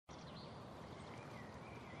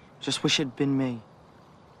Just wish it'd been me.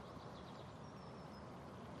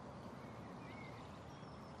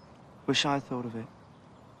 Wish I thought of it.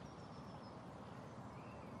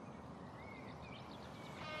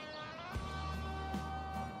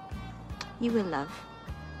 You will, love.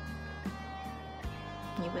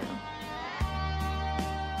 You will.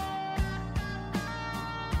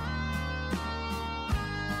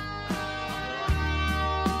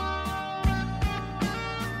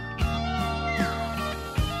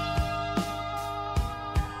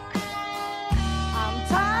 I'm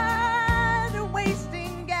tired of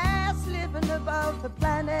wasting gas living above the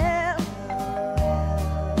planet.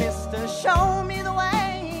 Mister, show me the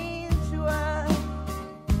way to Earth.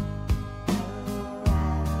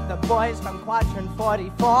 The boys from Quadrant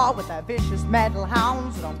 44 with their vicious metal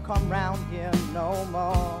hounds don't come round here no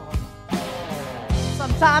more.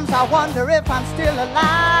 Sometimes I wonder if I'm still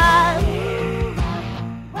alive,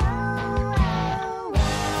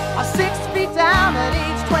 or 6 feet down at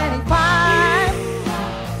age 25.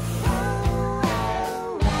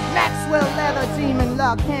 Maxwell leather demon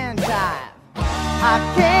luck can't jive. I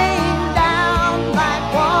came down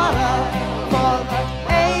like water for the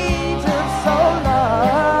age of solar.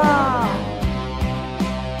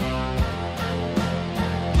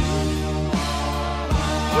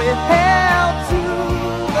 With hail to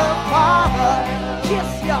the Father,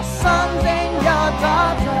 kiss your sons and your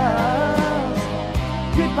daughters.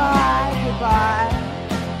 Goodbye, goodbye.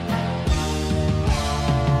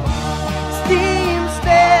 Steam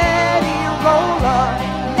steady roller,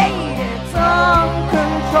 lady tongue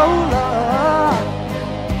controller.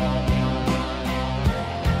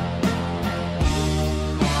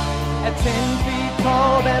 At 10 feet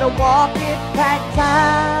tall, better walk it back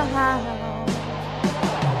down.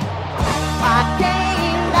 I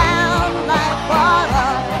came down like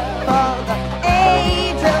water for the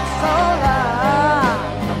age of solar.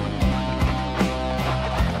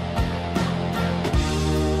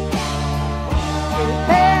 With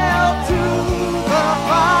hail to the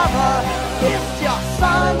Father, kiss your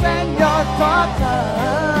sons and your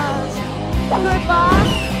daughters.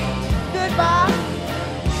 Goodbye, goodbye.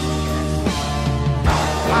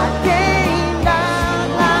 I